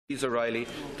Lisa Riley,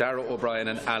 Darragh O'Brien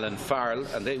and Alan Farrell,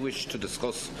 and they wish to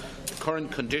discuss the current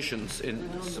conditions in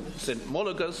St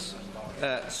Mologas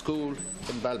School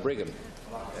in Balbriggan,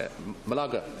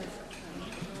 Mologas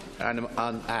and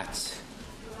on Ats.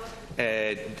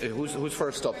 Who's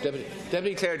first up?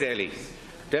 Deputy Clare Daly.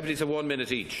 Deputies have 1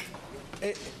 minute each.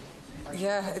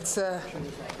 Yeah, it's a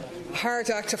hard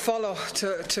act to follow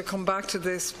to come back to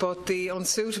this, but the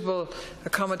unsuitable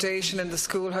accommodation in the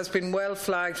school has been well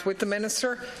flagged with the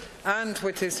Minister and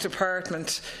with his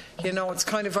department. You know, it's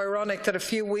kind of ironic that a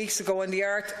few weeks ago, in the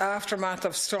aftermath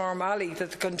of Storm Ali,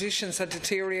 that the conditions had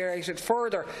deteriorated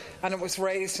further and it was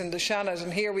raised in the Shannon,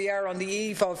 and here we are on the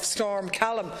eve of Storm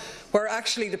Callum, where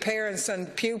actually the parents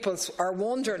and pupils are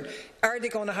wondering, are they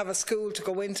going to have a school to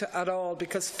go into at all?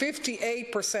 Because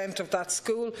 58% of that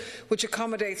school, which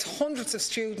accommodates hundreds of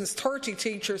students, 30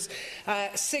 teachers,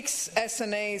 6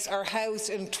 SNAs, are housed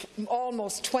in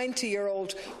almost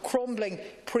 20-year-old crumbling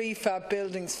prefab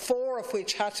buildings, 4 of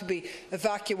which had to be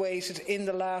evacuated in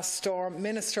the last storm.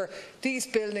 Minister, these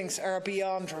buildings are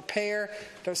beyond repair.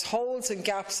 There's holes and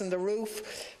gaps in the roof,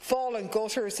 fallen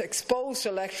gutters, exposed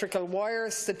electrical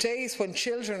wires. The days when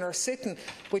children are sitting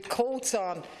with coats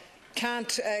on,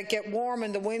 can't get warm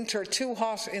in the winter, too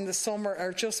hot in the summer,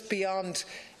 are just beyond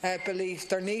belief.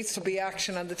 There needs to be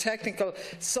action, and the technical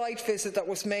site visit that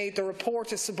was made, the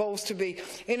report is supposed to be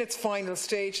in its final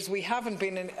stages. We haven't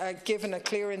been given a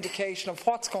clear indication of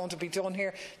what's going to be done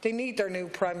here. They need their new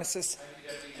premises.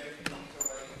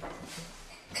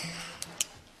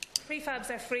 Prefabs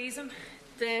are freezing.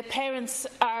 The parents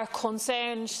are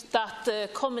concerned that the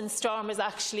coming storm is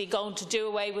actually going to do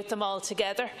away with them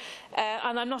altogether,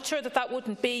 and I'm not sure that that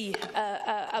wouldn't be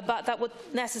that would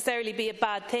necessarily be a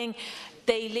bad thing.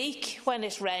 They leak when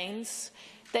it rains.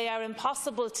 They are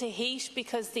impossible to heat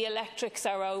because the electrics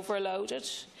are overloaded.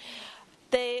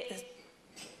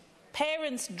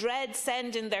 Parents dread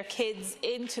sending their kids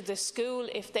into the school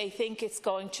if they think it's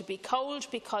going to be cold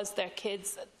because their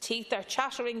kids' teeth are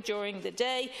chattering during the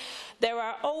day. There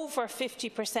are over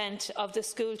 50% of the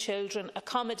school children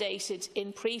accommodated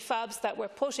in prefabs that were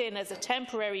put in as a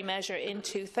temporary measure in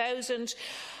 2000.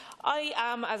 I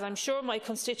am, as I'm sure my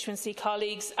constituency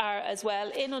colleagues are as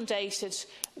well, inundated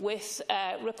with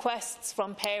requests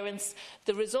from parents.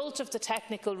 The result of the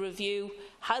technical review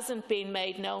hasn't been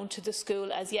made known to the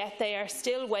school as yet. They are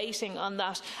still waiting on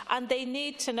that, and they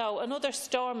need to know. Another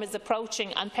storm is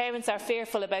approaching, and parents are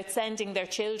fearful about sending their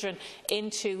children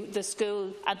into the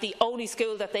school, and the only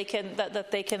school that they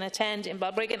can attend in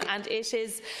Balbriggan, and it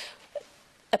is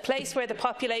a place where the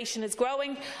population is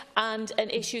growing and an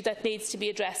issue that needs to be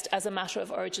addressed as a matter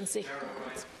of urgency.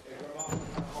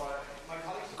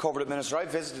 Covered it, Minister. I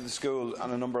visited the school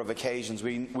on a number of occasions.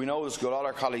 We know the school, all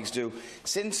our colleagues do.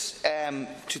 Since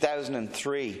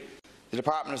 2003, the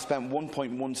department has spent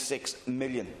 £1.16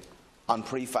 million on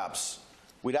prefabs.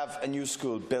 We'd have a new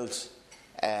school built.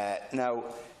 Now,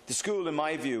 the school, in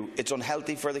my view, it's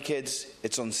unhealthy for the kids,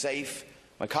 it's unsafe.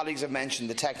 My colleagues have mentioned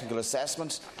the technical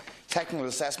assessment. Technical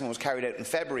assessment was carried out in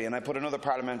February, and I put another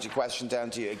parliamentary question down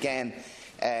to you again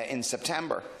in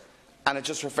September, and it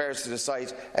just refers to the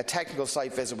site. A technical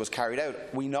site visit was carried out.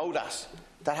 We know that.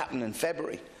 That happened in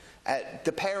February.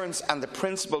 The parents and the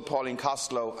principal, Pauline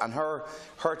Costello, and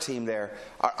her team there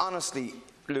are honestly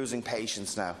losing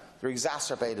patience now. They're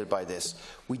exacerbated by this.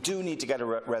 We do need to get a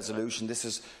resolution. This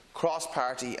is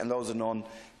cross-party, and those are none,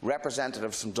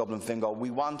 representatives from Dublin Fingal.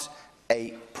 We want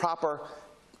a proper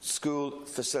school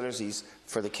facilities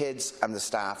for the kids and the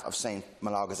staff of St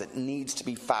Mologas. It needs to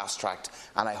be fast-tracked,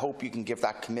 and I hope you can give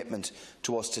that commitment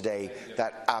to us today,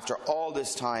 that after all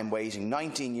this time waiting,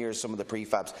 19 years some of the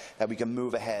prefabs, that we can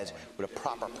move ahead with a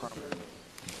proper permit.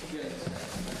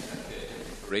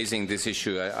 Raising this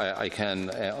issue, I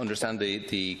can understand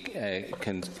the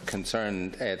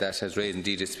concern that has raised.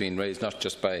 Indeed, it's been raised not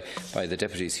just by the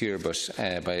deputies here, but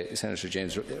by Senator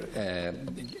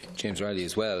James Riley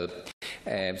as well.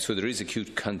 So there is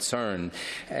acute concern.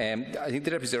 I think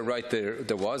the deputies are right.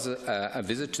 There was a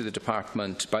visit to the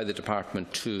department by the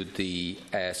department to the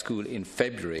school in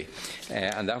February,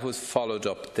 and that was followed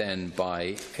up then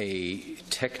by a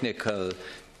technical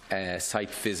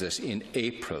site visit in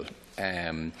April.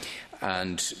 And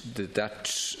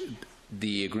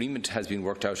the agreement has been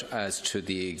worked out as to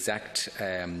the exact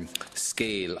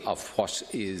scale of what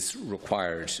is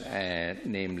required,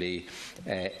 namely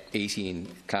 18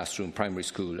 classroom primary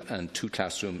school and 2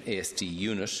 classroom ASD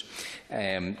unit.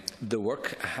 The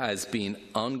work has been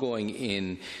ongoing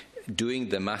in doing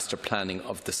the master planning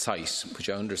of the site, which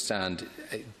I understand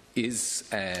is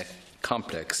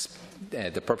complex.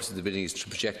 The purpose of the building is to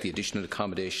project the additional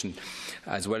accommodation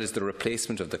as well as the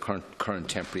replacement of the current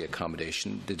temporary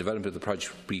accommodation. The development of the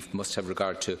project brief must have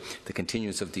regard to the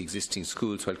continuance of the existing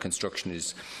schools while construction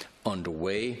is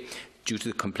underway. Due to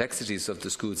the complexities of the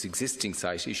school's existing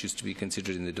site, issues to be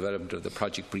considered in the development of the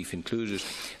project brief included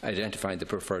identifying the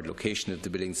preferred location of the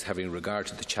buildings having regard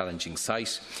to the challenging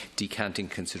site, decanting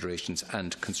considerations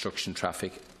and construction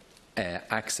traffic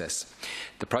access.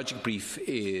 The project brief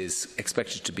is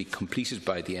expected to be completed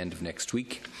by the end of next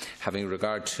week, having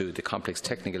regard to the complex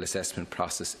technical assessment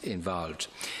process involved.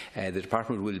 The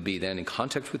department will be then in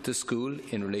contact with the school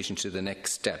in relation to the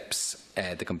next steps.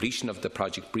 The completion of the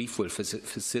project brief will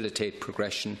facilitate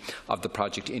progression of the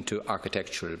project into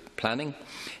architectural planning,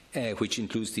 which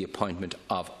includes the appointment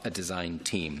of a design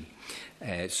team.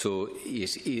 So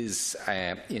it is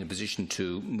in a position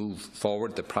to move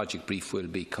forward. The project brief will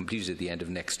be completed at the end of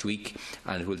next week,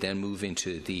 and it will then move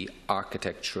into the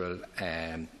architectural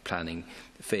planning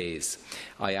phase.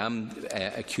 I am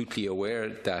acutely aware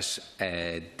that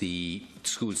the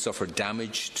school suffered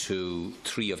damage to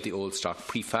 3 of the old stock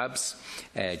prefabs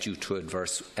due to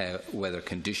adverse weather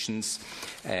conditions.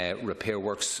 Repair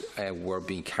works were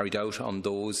being carried out on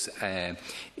those.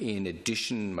 In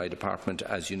addition, my department,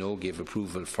 as you know, gave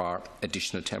approval for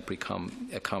additional temporary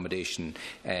accommodation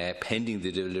pending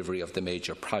the delivery of the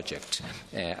major project,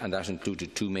 and that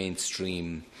included 2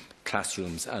 mainstream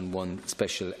classrooms and 1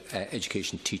 special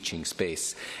education teaching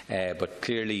space. But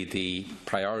clearly the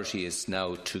priority is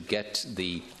now to get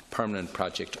the permanent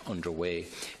project underway,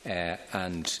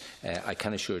 and I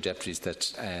can assure deputies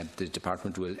that the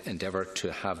department will endeavour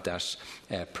to have that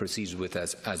proceeded with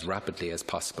as rapidly as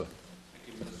possible.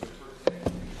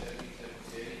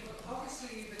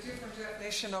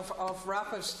 Of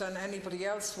rapid than anybody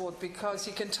else would, because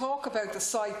you can talk about the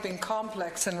site being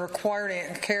complex and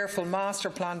requiring a careful master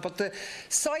plan, but the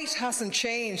site hasn't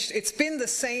changed. It's been the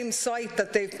same site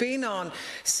that they've been on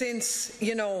since,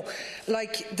 you know,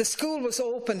 like the school was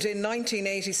opened in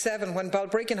 1987 when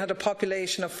Balbriggan had a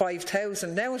population of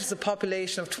 5,000. Now it has a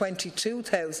population of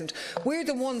 22,000. We're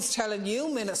the ones telling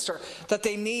you, Minister, that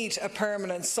they need a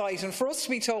permanent site, and for us to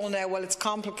be told now, well, it's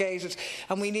complicated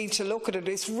and we need to look at it,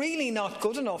 it's really not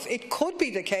good enough. It could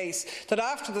be the case that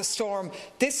after the storm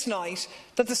this night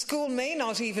that the school may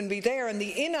not even be there, and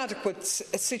the inadequate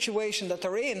situation that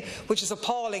they're in, which is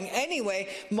appalling anyway,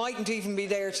 mightn't even be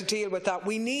there to deal with that.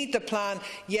 We need the plan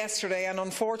yesterday, and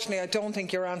unfortunately I don't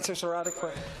think your answers are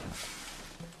adequate.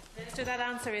 Minister, that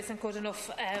answer isn't good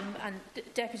enough, and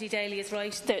Deputy Daly is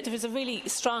right. There is a really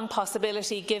strong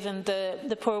possibility, given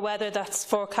the poor weather that's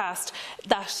forecast,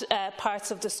 that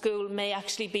parts of the school may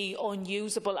actually be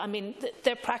unusable. I mean,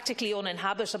 they're practically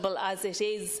uninhabitable as it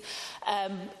is,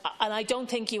 and I don't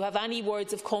think you have any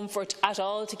words of comfort at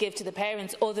all to give to the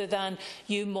parents other than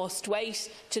you must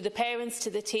wait. To the parents, to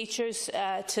the teachers,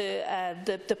 to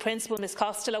the principal, Ms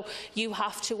Costello, you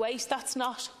have to wait. That's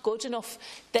not good enough.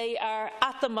 They are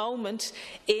at the moment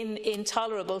in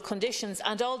intolerable conditions,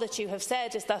 and all that you have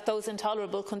said is that those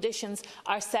intolerable conditions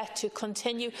are set to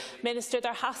continue. Minister,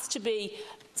 there has to be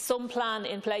some plan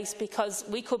in place, because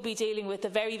we could be dealing with a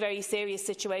very, very serious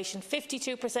situation.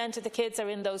 52% of the kids are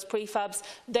in those prefabs.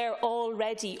 They're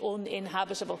already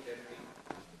uninhabitable.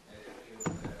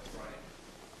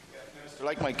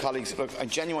 Like my colleagues, look, I'm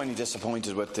genuinely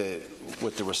disappointed with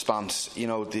the response. You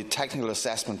know, the technical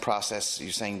assessment process,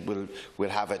 you're saying we'll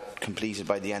have it completed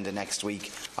by the end of next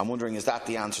week. I'm wondering, is that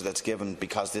the answer that's given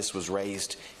because this was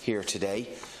raised here today?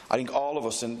 I think all of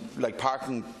us, and like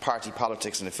party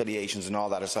politics and affiliations and all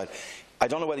that aside, I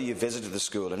don't know whether you visited the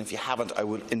school, and if you haven't, I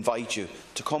would invite you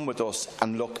to come with us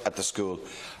and look at the school.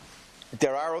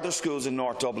 There are other schools in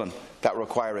North Dublin that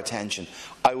require attention.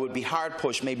 I would be hard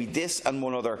pushed. Maybe this and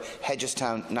one other,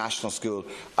 Hedgestown National School,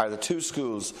 are the 2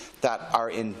 schools that are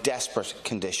in desperate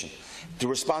condition. The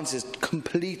response is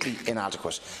completely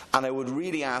inadequate, and I would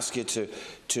really ask you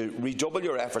to redouble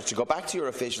your efforts, to go back to your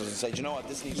officials and say, do you know what,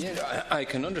 this needs to be done. I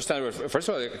can understand. First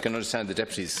of all, I can understand the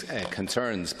deputy's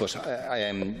concerns, but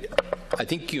I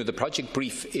think the project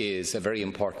brief is a very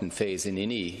important phase in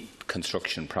any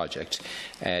construction project.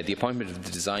 The appointment of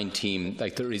the design team,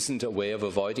 there isn't a way of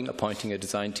avoiding appointing a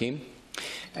design team.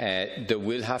 There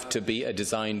will have to be a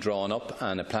design drawn up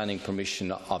and a planning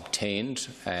permission obtained,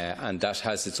 and that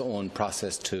has its own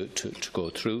process to go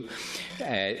through.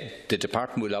 The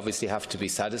department will obviously have to be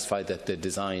satisfied that the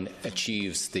design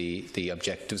achieves the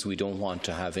objectives. We don't want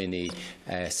to have any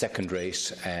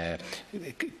second-rate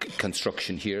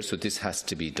construction here, so this has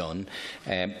to be done.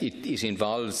 It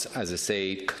involves, as I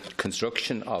say,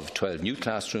 construction of 12 new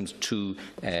classrooms, 2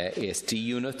 ASD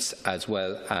units, as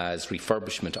well as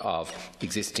refurbishment of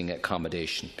existing existing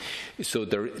accommodation. So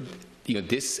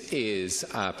this is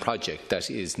a project that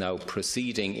is now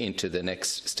proceeding into the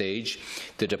next stage.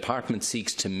 The department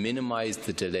seeks to minimise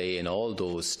the delay in all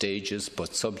those stages,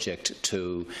 but subject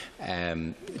to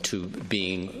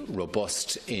being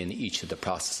robust in each of the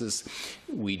processes.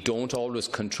 We don't always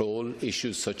control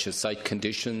issues such as site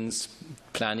conditions,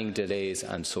 planning delays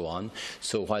and so on.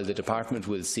 So while the department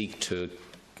will seek to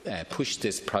push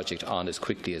this project on as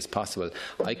quickly as possible,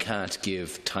 I can't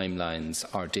give timelines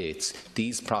or dates.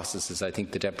 These processes, I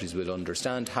think the deputies will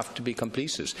understand, have to be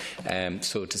completed.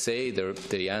 So to say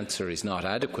the answer is not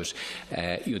adequate,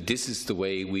 this is the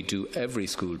way we do every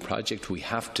school project. We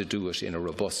have to do it in a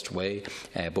robust way,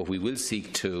 but we will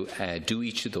seek to do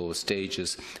each of those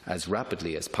stages as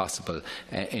rapidly as possible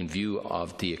in view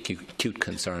of the acute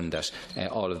concern that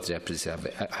all of the deputies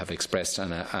have expressed,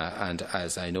 and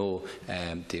as I know,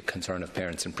 the concern of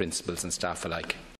parents and principals and staff alike.